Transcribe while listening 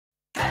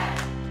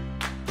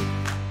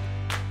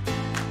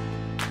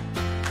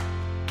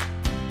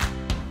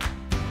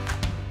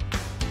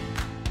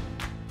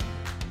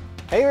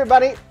Hey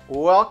everybody,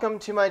 welcome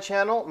to my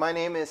channel. My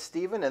name is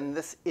Steven and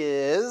this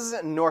is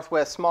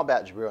Northwest Small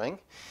Batch Brewing.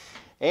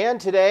 And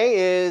today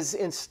is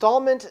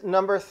installment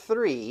number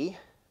 3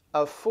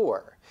 of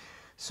 4.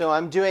 So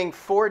I'm doing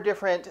 4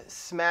 different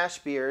smash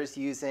beers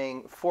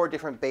using 4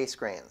 different base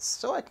grains.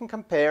 So I can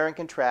compare and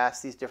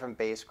contrast these different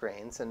base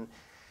grains and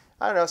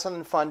I don't know,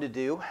 something fun to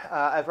do.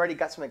 I've already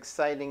got some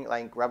exciting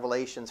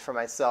revelations for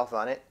myself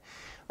on it.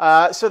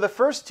 So the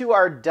first 2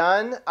 are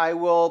done. I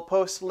will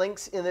post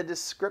links in the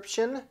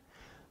description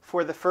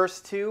for the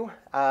first 2.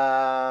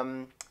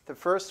 The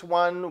first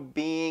one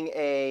being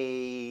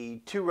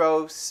a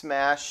 2-row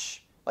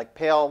smash, like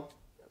pale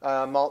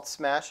malt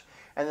smash,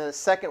 and then the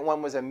second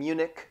one was a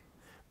Munich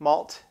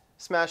malt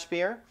smash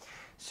beer.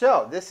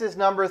 So this is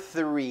number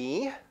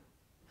 3,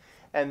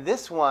 and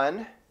this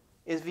one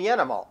is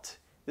Vienna Malt.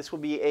 This will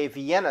be a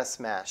Vienna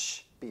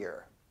smash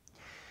beer.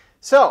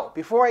 So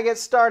before I get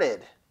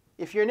started,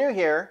 if you're new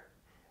here,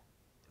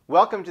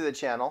 welcome to the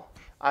channel.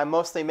 I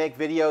mostly make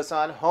videos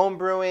on home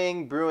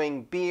brewing,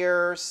 brewing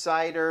beer,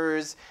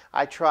 ciders.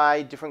 I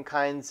try different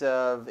kinds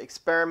of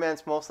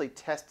experiments, mostly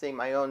testing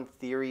my own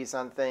theories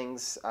on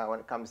things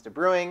when it comes to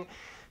brewing.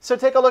 So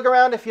take a look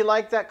around if you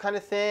like that kind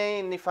of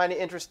thing and you find it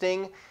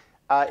interesting.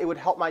 It would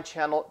help my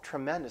channel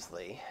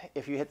tremendously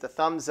if you hit the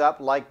thumbs up,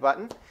 like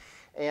button.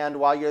 And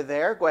while you're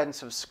there, go ahead and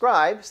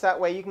subscribe so that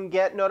way you can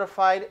get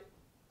notified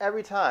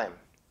every time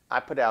I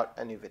put out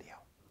a new video.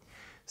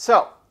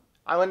 So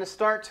I'm going to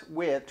start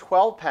with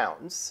 12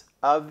 pounds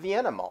of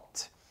Vienna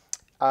malt.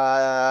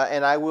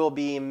 And I will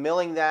be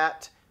milling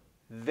that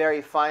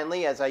very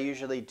finely, as I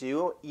usually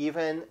do,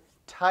 even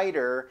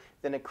tighter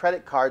than a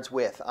credit card's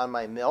width on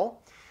my mill,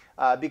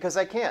 because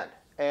I can,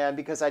 and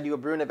because I do a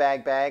brew in a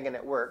bag and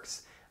it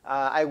works.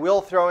 I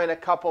will throw in a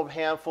couple of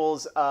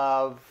handfuls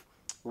of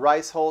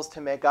rice hulls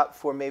to make up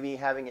for maybe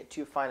having it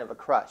too fine of a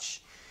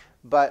crush.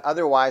 But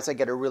otherwise, I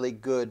get a really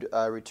good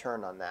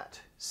return on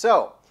that.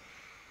 So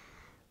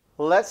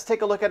let's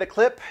take a look at a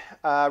clip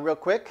real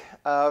quick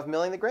of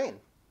milling the grain.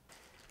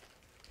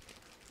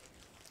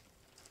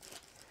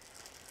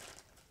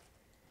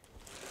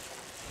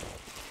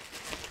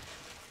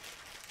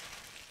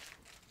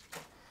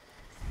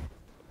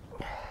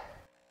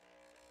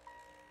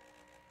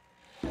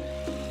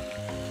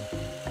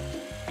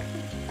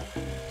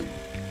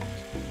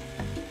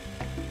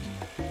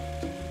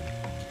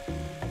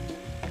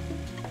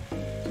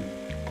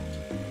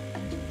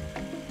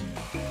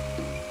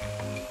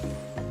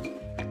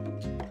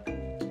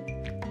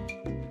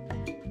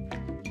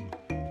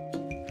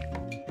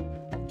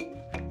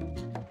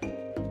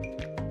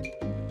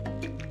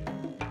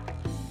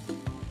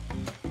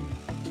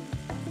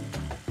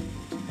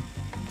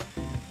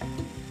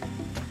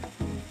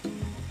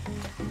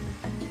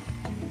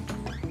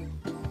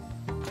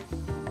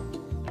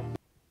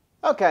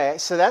 Okay,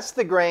 so that's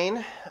the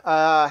grain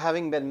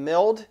having been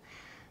milled.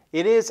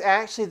 It is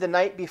actually the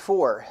night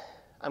before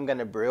I'm going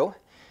to brew.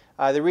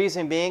 The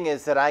reason being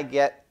is that I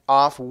get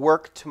off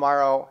work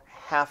tomorrow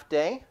half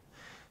day.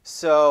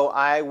 So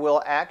I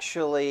will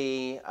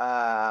actually put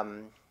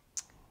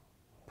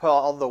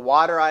all the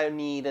water I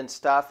need and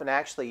stuff, and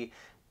actually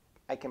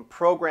I can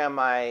program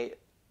my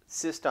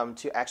system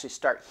to actually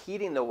start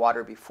heating the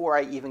water before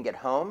I even get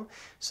home,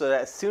 so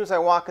that as soon as I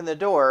walk in the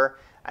door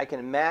I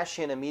can mash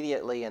in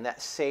immediately, and that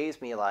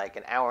saves me like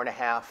an hour and a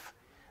half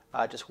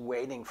just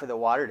waiting for the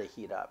water to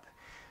heat up.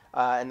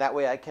 And that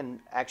way I can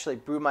actually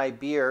brew my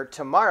beer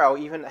tomorrow,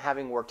 even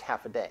having worked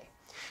half a day.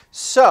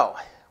 So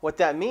what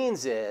that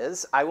means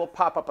is I will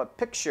pop up a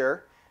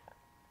picture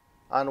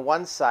on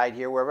one side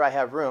here, wherever I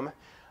have room,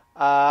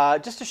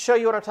 just to show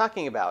you what I'm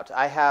talking about.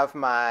 I have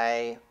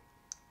my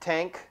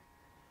tank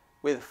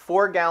with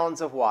 4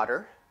 gallons of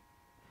water,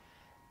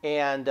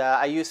 and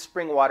I use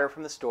spring water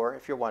from the store,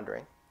 if you're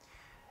wondering.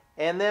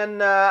 And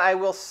then I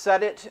will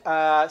set it,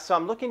 so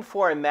I'm looking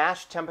for a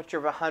mash temperature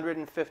of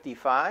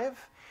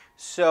 155.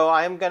 So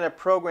I'm going to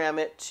program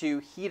it to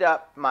heat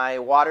up my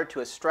water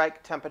to a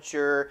strike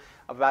temperature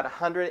of about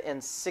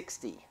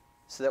 160.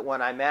 So that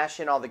when I mash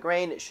in all the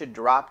grain, it should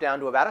drop down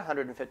to about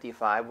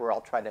 155, where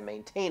I'll try to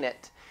maintain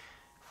it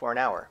for an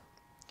hour.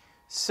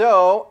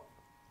 So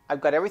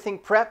I've got everything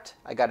prepped.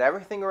 I got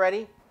everything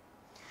ready.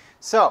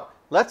 So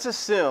let's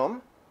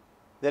assume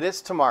that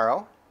it's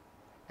tomorrow.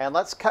 And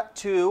let's cut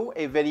to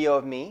a video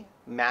of me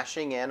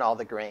mashing in all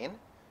the grain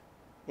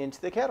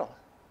into the kettle.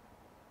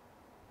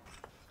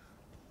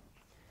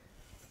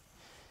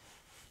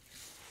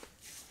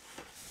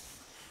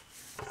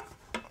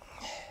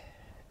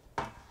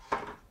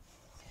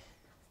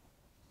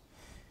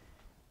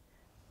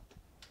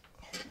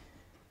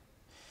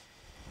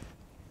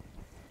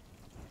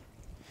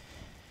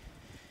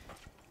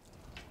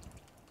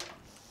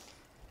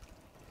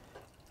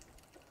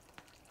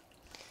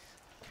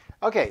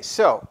 Okay,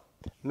 so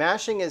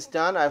mashing is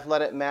done. I've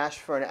let it mash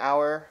for an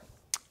hour.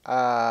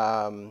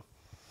 And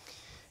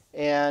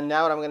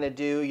now what I'm going to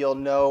do,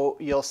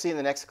 you'll see in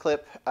the next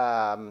clip,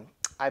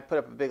 I put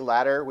up a big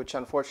ladder, which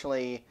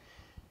unfortunately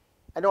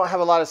I don't have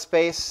a lot of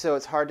space, so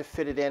it's hard to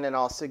fit it in and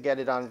also get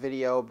it on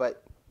video,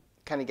 but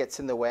kind of gets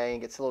in the way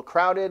and gets a little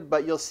crowded,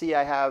 but you'll see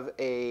I have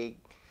a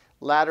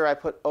ladder I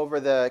put over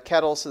the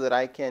kettle so that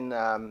I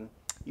can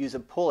use a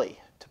pulley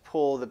to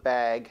pull the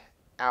bag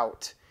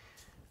out.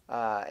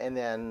 And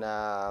then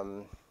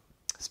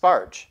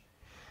sparge.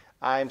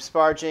 I'm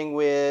sparging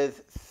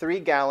with 3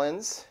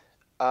 gallons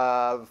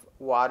of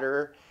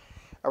water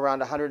around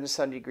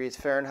 170 degrees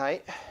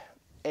Fahrenheit.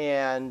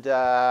 And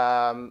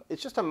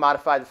it's just a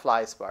modified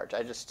fly sparge.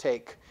 I just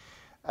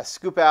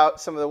scoop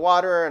out some of the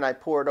water and I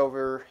pour it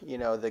over, you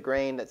know, the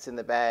grain that's in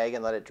the bag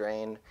and let it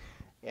drain,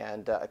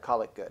 and I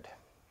call it good.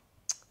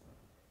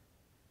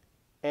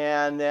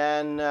 And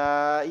then,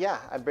 yeah,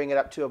 I bring it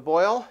up to a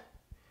boil,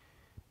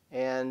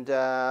 and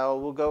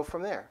we'll go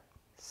from there.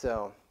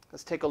 So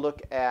let's take a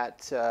look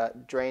at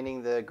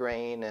draining the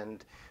grain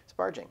and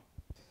sparging.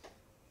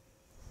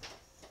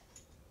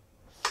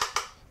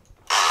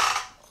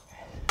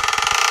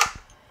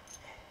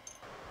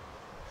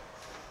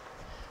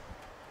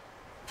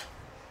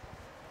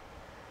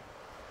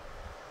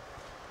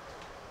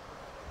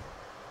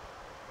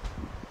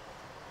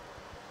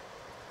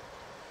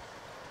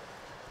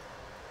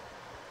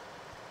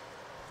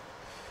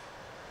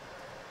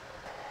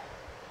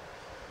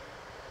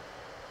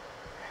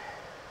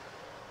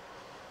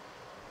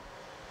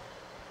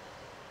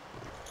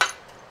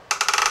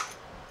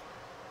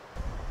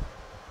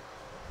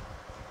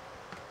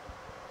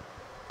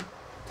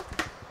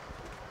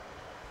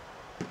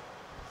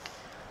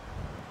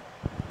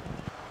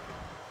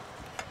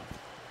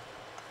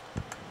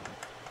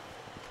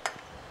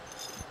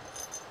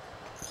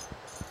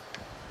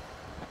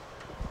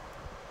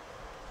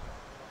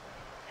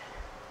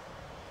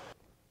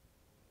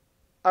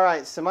 All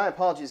right, so my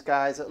apologies,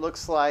 guys. It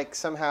looks like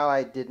somehow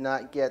I did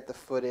not get the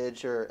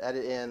footage or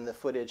edit in the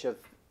footage of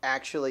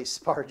actually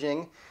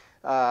sparging.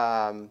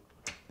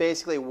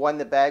 Basically, when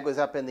the bag was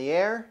up in the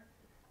air,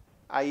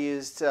 I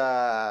used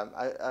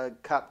a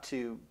cup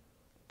to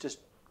just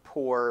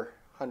pour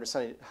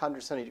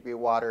 170 degree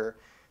water,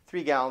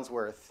 3 gallons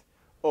worth,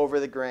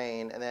 over the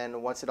grain, and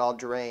then once it all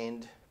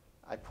drained,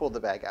 I pulled the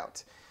bag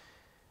out.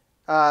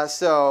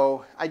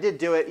 So I did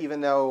do it,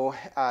 even though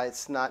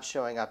it's not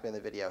showing up in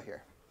the video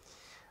here.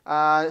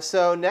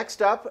 So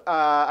next up,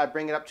 I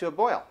bring it up to a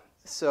boil.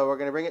 So we're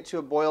going to bring it to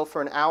a boil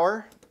for an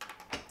hour,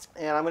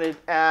 and I'm going to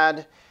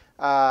add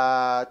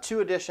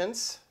 2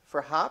 additions for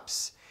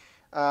hops.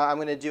 I'm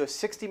going to do a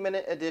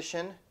 60-minute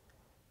addition,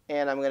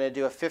 and I'm going to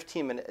do a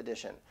 15-minute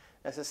addition.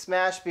 That's a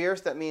smash beer,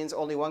 so that means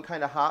only 1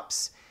 kind of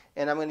hops,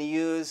 and I'm going to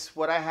use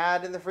what I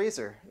had in the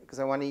freezer because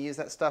I want to use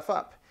that stuff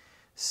up.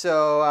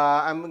 So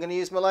I'm going to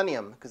use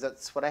Millenium because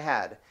that's what I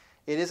had.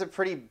 It is a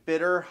pretty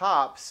bitter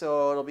hop,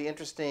 so it'll be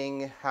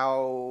interesting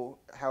how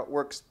it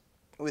works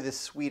with a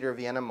sweeter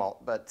Vienna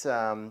malt. But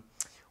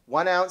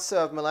 1 ounce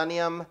of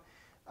Millenium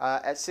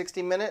at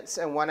 60 minutes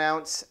and 1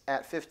 ounce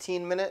at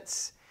 15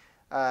 minutes,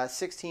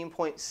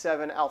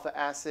 16.7 alpha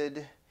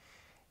acid,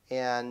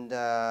 and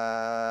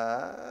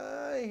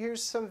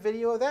here's some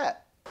video of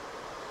that.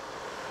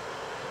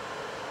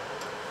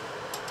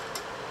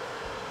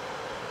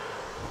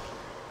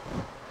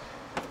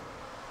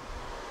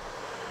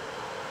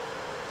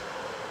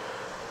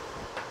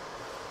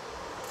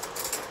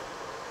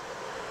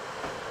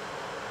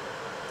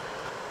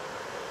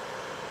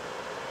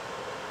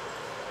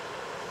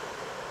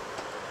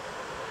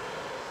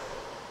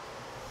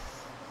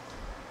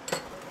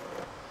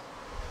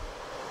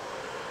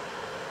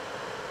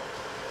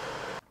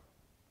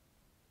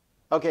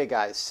 Okay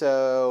guys,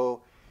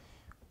 so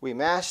we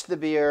mashed the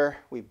beer,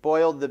 we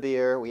boiled the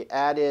beer, we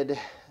added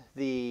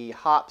the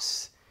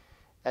hops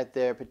at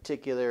their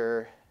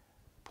particular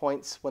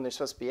points when they're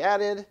supposed to be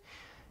added,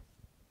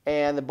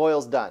 and the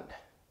boil's done.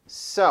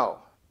 So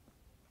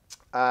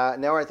now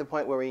we're at the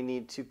point where we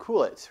need to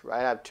cool it,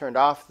 right? I've turned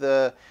off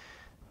the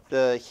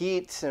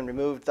heat and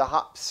removed the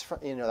hops,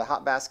 the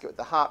hop basket with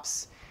the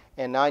hops,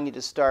 and now I need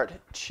to start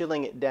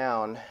chilling it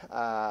down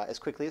as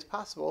quickly as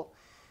possible.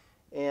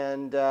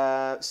 And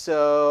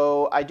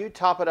so I do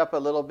top it up a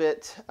little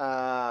bit.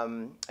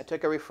 I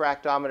took a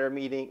refractometer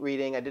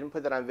reading. I didn't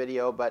put that on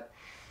video, but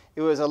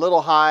it was a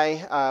little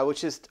high,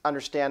 which is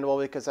understandable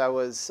because I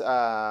was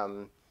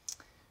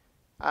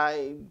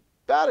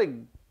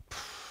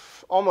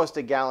almost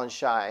a gallon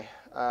shy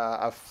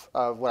of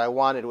what I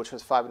wanted, which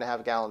was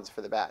 5.5 gallons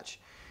for the batch.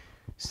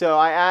 So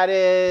I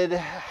added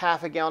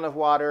half a gallon of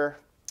water,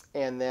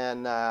 and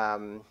then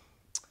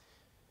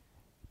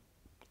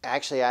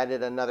actually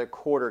added another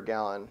 1/4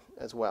 gallon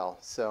as well,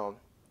 so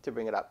to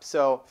bring it up.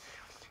 So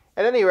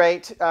at any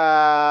rate,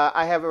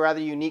 I have a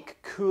rather unique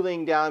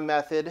cooling down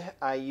method.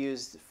 I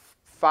used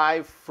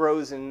 5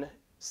 frozen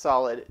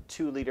solid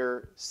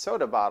 2-liter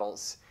soda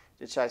bottles,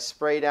 which I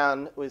spray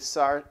down with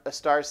Star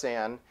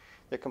San.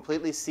 They're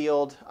completely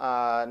sealed.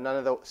 None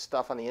of the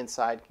stuff on the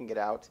inside can get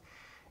out.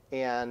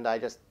 And I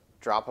just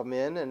drop them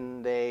in,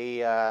 and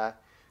they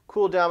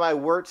cool down my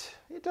wort.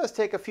 It does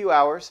take a few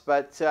hours,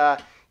 but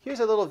here's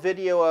a little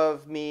video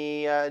of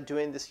me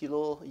doing this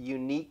little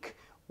unique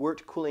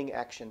wort cooling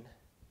action.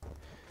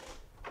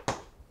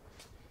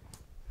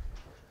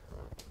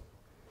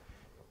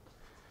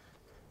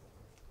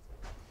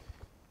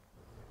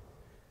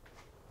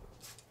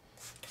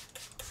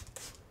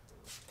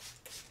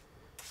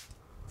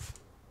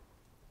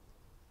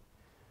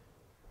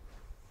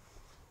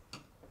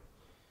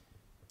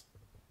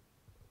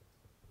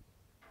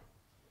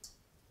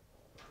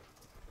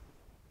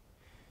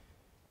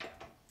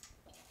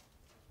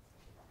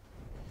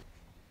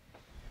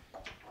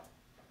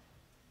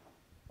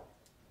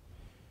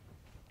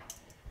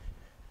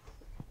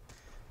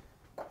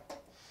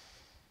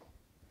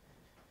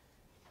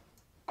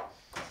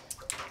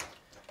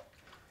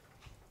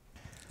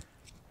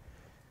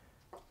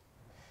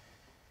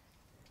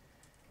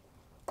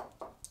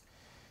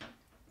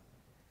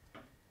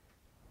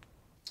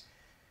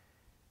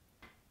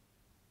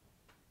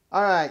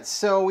 All right,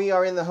 so we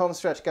are in the home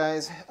stretch,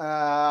 guys.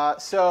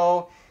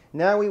 So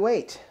now we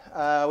wait.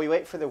 We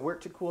wait for the wort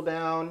to cool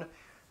down.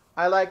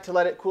 I like to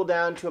let it cool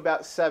down to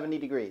about 70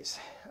 degrees.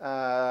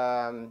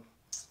 Right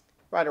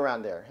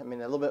around there. I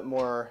mean, a little bit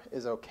more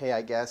is okay,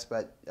 I guess,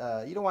 but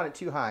you don't want it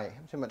too high,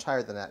 too much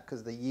higher than that,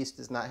 because the yeast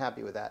is not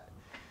happy with that.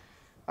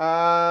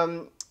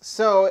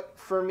 So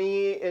for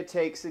me, it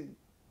takes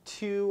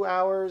 2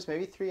 hours,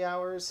 maybe 3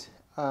 hours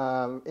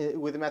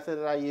with the method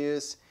that I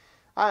use.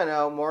 I don't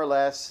know, more or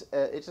less.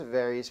 It just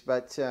varies,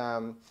 but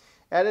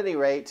at any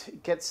rate,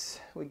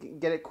 we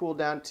get it cooled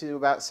down to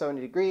about 70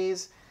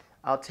 degrees.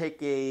 I'll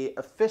take a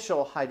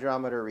official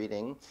hydrometer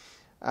reading.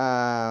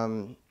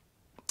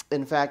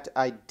 In fact,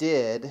 I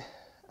did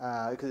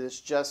because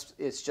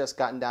it's just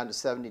gotten down to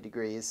 70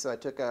 degrees. So I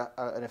took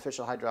an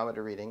official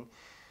hydrometer reading.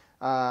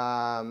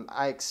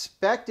 I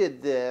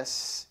expected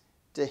this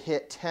to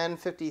hit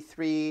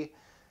 1053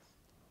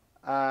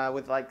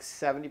 with like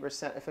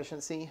 70%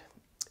 efficiency,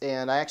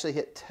 and I actually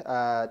hit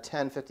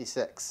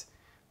 1056,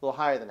 a little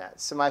higher than that.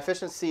 So my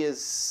efficiency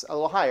is a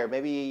little higher,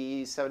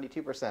 maybe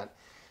 72%.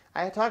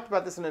 I had talked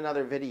about this in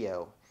another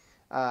video.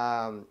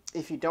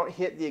 If you don't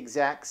hit the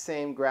exact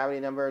same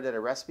gravity number that a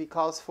recipe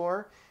calls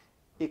for,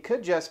 it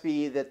could just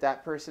be that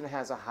that person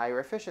has a higher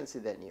efficiency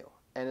than you.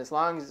 And as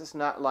long as it's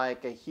not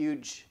like a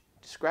huge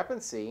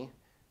discrepancy,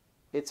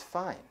 it's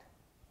fine.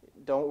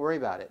 Don't worry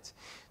about it.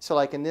 So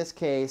like in this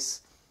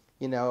case,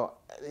 you know,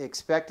 the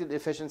expected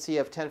efficiency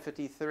of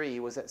 1053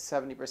 was at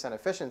 70%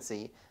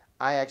 efficiency.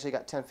 I actually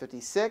got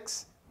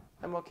 1056.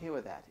 I'm okay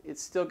with that.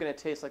 It's still going to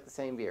taste like the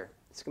same beer.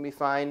 It's going to be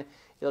fine.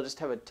 It'll just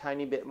have a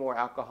tiny bit more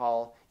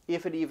alcohol,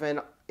 if it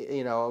even,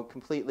 you know,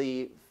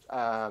 completely,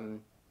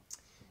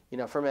 you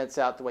know, ferments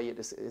out the way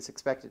it's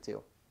expected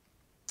to.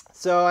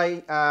 So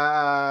where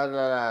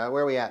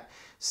are we at?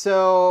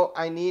 So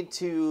I need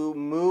to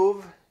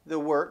move the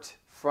wort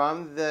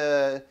from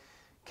the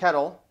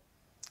kettle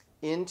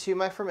into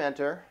my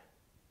fermenter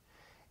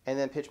and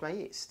then pitch my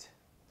yeast.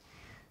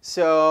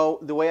 So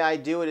the way I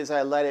do it is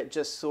I let it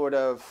just sort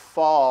of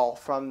fall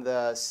from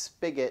the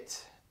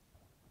spigot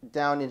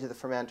down into the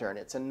fermenter, and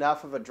it's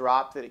enough of a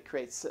drop that it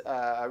creates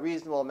a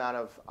reasonable amount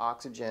of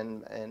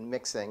oxygen and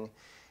mixing,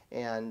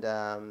 and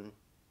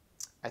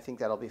I think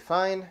that'll be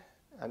fine.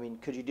 I mean,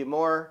 could you do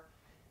more?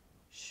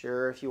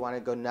 Sure, if you want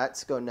to go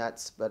nuts,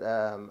 but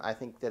I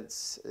think that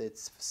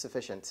it's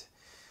sufficient.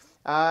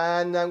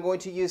 And I'm going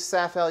to use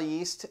Safale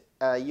yeast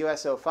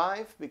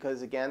US05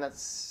 because, again,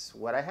 that's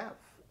what I have.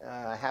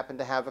 I happen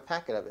to have a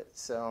packet of it,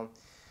 so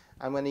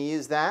I'm going to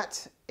use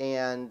that,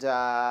 and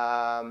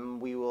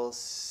we will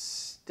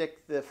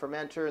stick the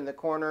fermenter in the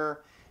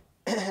corner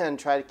and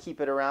try to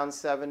keep it around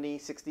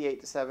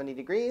 68 to 70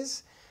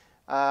 degrees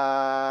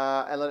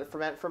and let it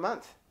ferment for a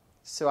month.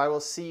 So I will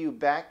see you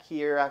back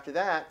here after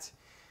that.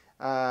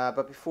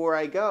 But before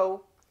I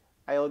go,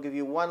 I will give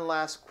you one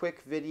last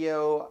quick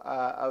video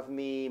of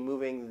me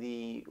moving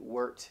the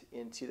wort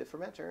into the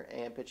fermenter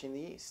and pitching the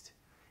yeast.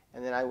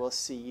 And then I will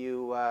see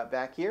you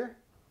back here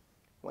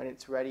when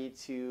it's ready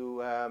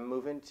to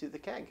move into the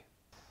keg.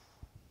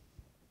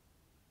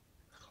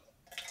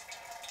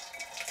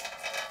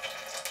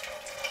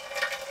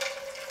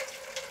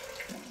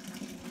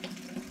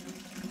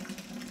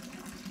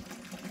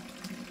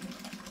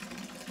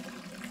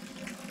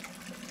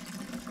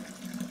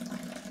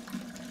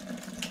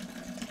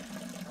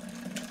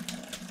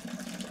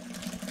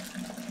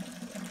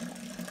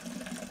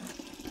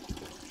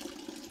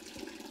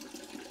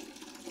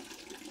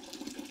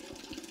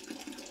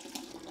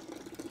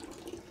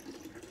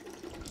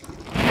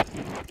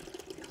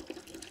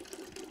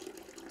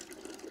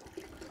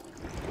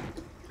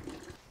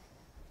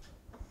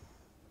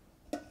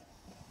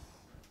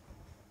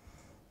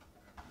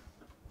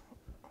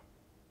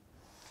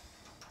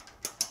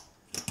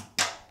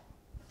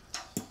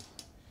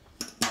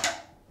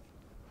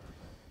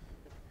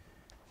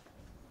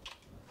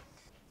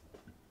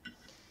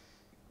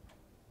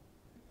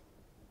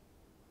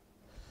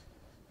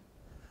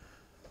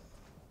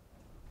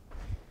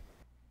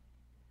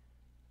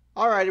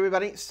 All right,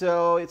 everybody,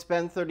 so it's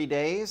been 30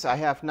 days. I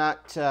have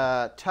not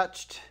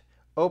touched,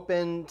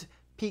 opened,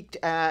 peeked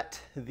at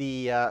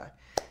the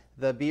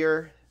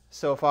beer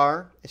so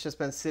far. It's just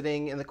been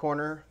sitting in the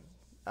corner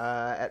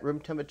at room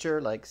temperature,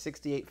 like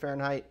 68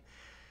 Fahrenheit.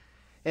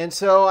 And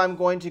so I'm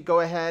going to go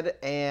ahead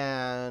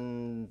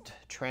and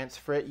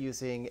transfer it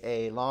using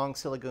a long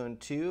silicone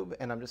tube,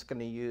 and I'm just going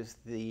to use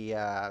the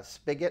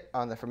spigot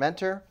on the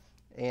fermenter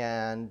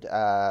and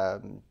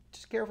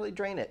just carefully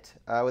drain it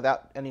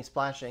without any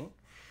splashing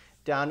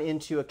down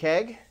into a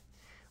keg.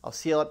 I'll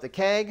seal up the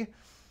keg,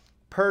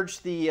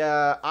 purge the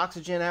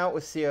oxygen out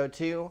with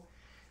CO2.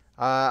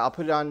 I'll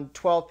put it on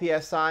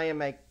 12 psi in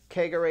my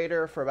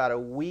kegerator for about a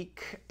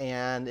week,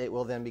 and it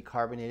will then be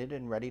carbonated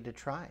and ready to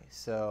try.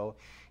 So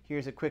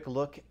here's a quick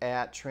look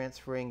at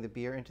transferring the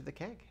beer into the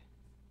keg.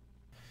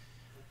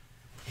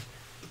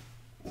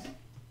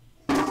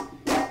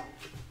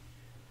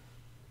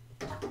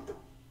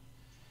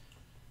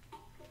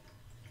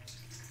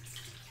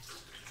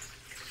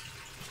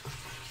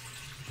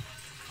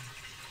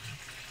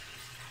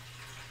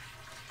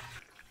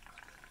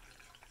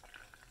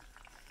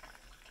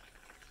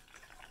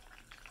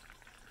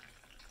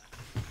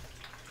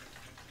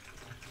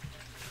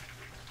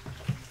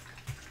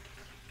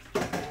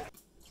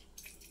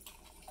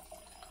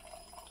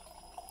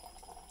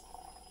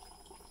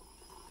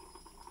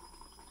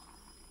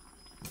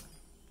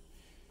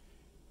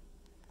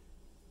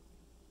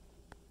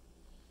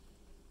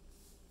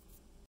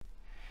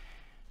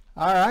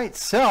 All right,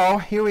 so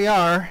here we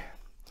are,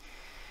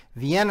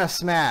 Vienna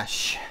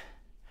Smash.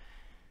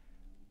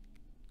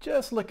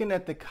 Just looking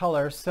at the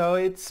color, so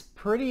it's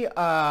pretty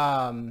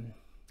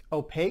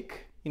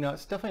opaque. You know,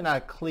 it's definitely not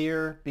a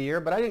clear beer,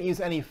 but I didn't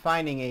use any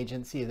finding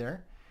agents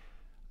either.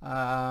 You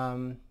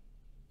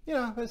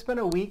know, it's been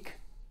a week,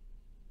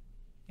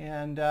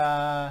 and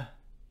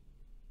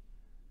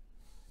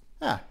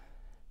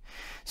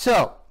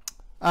so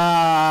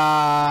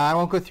I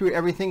won't go through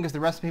everything because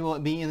the recipe will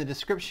be in the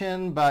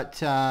description,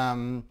 but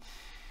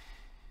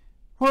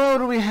what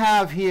do we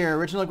have here?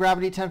 Original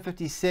gravity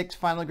 1056,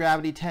 final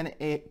gravity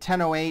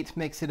 1008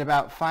 makes it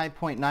about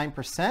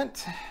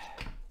 5.9%.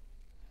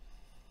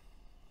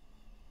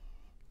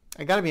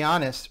 I gotta be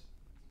honest,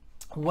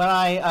 when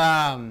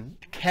I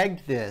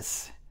kegged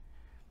this,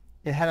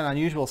 it had an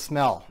unusual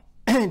smell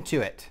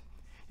to it.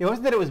 It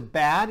wasn't that it was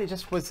bad, it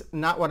just was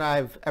not what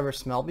I've ever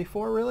smelled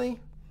before,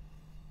 really.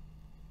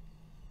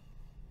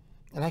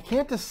 And I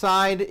can't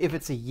decide if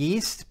it's a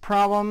yeast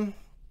problem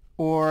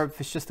or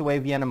if it's just the way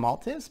Vienna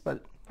Malt is,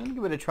 but let me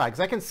give it a try, because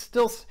I can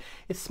still,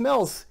 it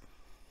smells,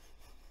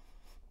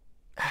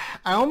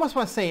 I almost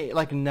want to say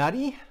like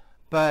nutty,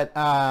 but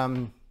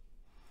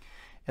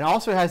it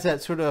also has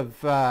that sort of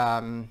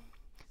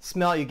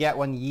smell you get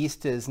when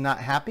yeast is not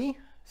happy.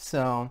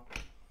 So,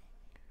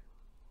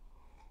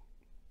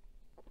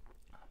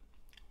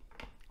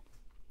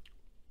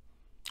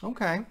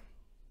 okay.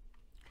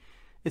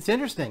 It's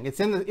interesting. It's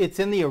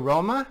in the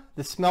aroma,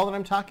 the smell that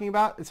I'm talking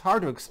about. It's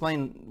hard to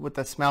explain what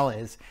the smell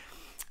is.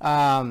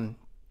 Wow,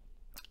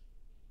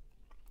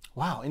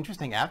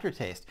 interesting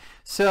aftertaste.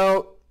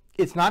 So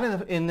it's not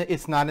in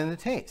the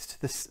taste.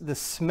 The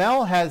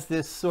smell has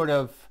this sort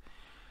of,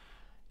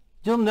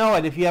 you'll know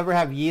it if you ever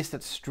have yeast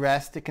that's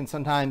stressed. It can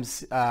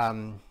sometimes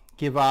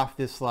give off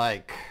this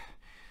like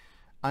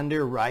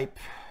underripe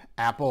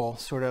apple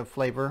sort of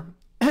flavor.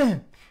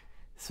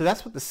 So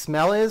that's what the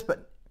smell is,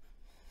 but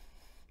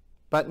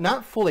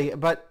not fully.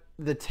 But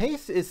the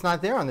taste, it's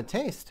not there on the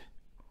taste.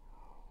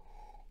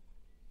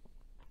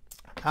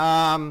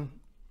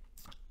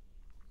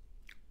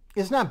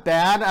 It's not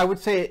bad. I would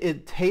say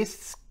it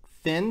tastes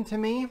thin to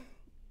me.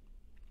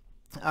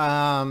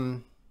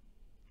 And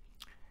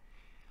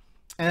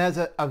it has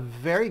a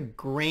very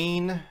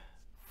grain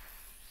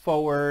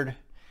forward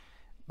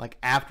like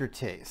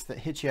aftertaste that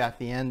hits you at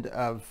the end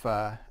of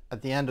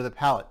the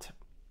palate.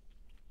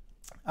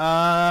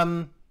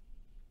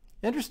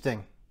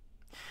 Interesting.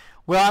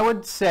 Well, I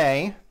would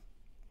say,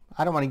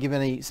 I don't want to give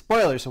any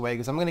spoilers away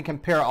because I'm going to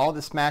compare all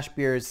the smash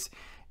beers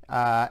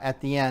at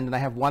the end, and I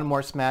have one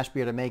more smash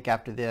beer to make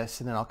after this,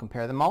 and then I'll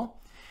compare them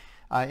all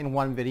in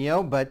one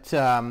video. But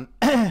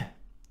I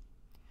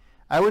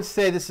would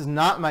say this is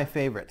not my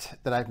favorite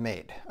that I've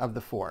made of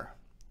the four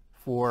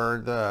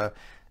for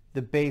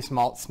the base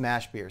malt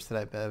smash beers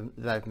that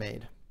I've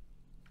made.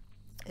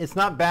 It's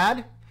not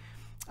bad.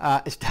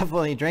 It's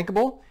definitely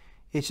drinkable.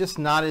 It's just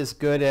not as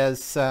good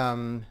as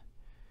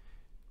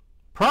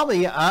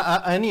probably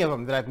any of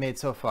them that I've made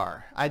so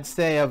far. I'd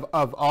say of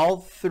all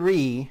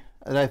three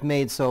that I've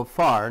made so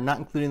far, not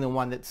including the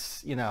one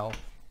that's, you know,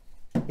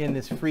 in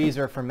this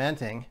freezer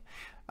fermenting,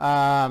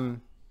 I'd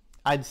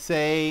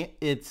say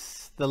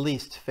it's the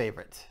least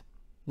favorite.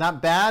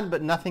 Not bad,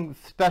 but nothing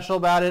special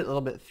about it. A little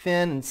bit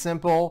thin and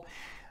simple.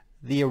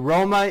 The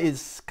aroma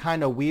is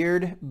kind of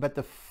weird, but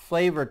the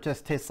flavor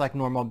just tastes like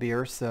normal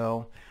beer.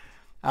 So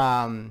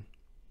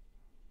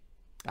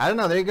I don't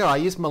know. There you go. I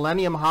used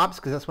Millenium Hops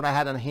because that's what I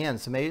had on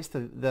hand. So maybe it's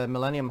the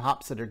Millenium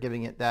Hops that are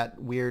giving it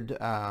that weird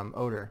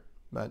odor.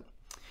 But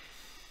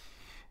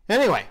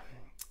anyway,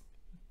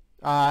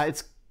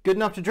 it's good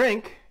enough to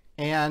drink.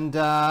 And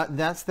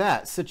that's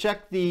that. So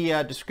check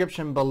the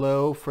description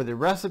below for the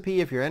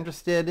recipe if you're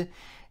interested.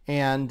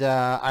 And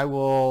I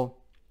will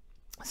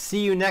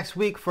see you next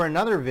week for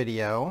another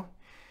video.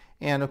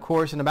 And of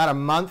course, in about a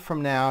month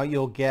from now,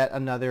 you'll get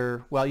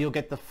another, well, you'll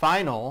get the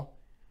final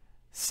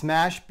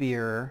smash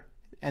beer.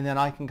 And then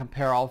I can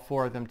compare all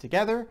four of them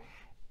together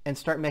and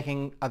start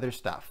making other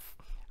stuff.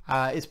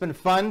 It's been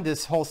fun,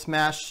 this whole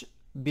smash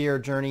beer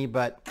journey,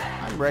 but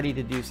I'm ready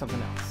to do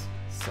something else.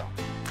 So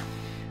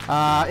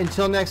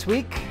until next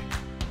week,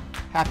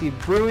 happy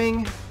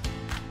brewing.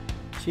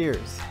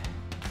 Cheers.